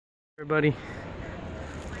Everybody,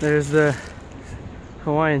 there's the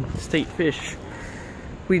Hawaiian state fish.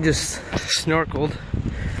 We just snorkeled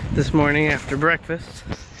this morning after breakfast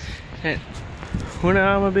at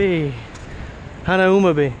Hanauma Bay.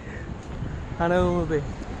 Hanauma Bay. Hanauma Bay.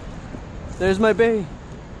 There's my bay.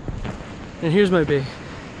 And here's my bay.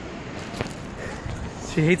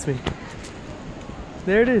 She hates me.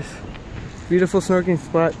 There it is. Beautiful snorkeling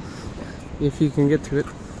spot. If you can get to it.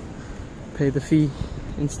 Pay the fee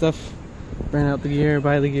and stuff. Rent out the gear,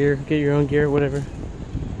 buy the gear, get your own gear, whatever.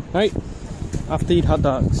 Alright, off to eat hot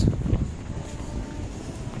dogs.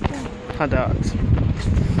 Hot dogs.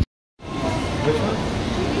 Which one?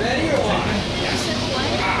 Ready or what?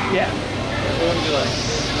 Yeah. What would you like?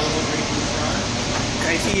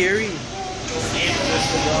 Kaitieri.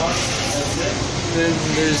 Then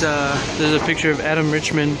there's a picture of Adam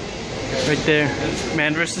Richman right there.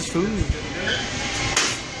 Man versus food.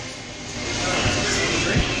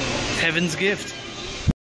 Heaven's gift.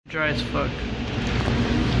 Dry as fuck.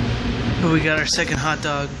 But we got our second hot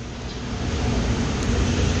dog.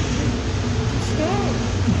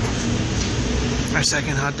 Our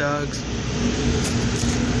second hot dogs.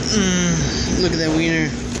 Look at that wiener.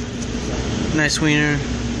 Nice wiener.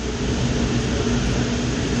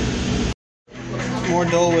 More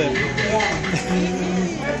Dole Whip.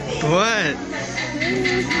 What?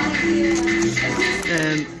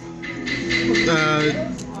 And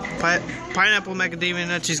pineapple macadamia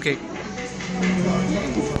nut cheesecake.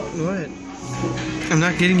 What? I'm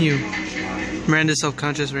not getting you. Miranda's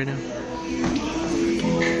self-conscious right now.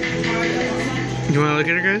 You wanna look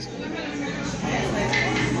at her, guys?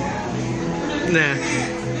 Nah.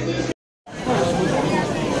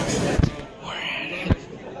 We're at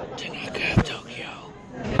Tanaka, Tokyo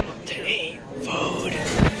to eat food.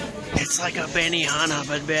 It's like a Benihana,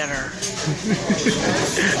 but better.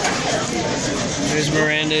 There's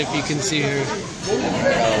Miranda, if you can see her.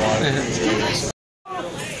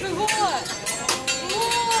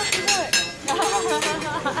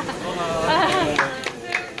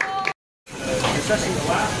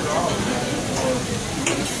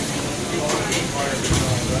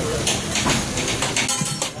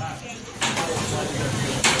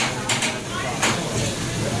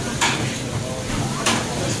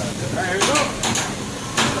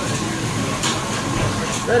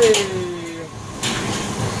 Ready.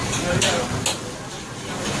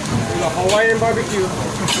 Hawaiian barbecue.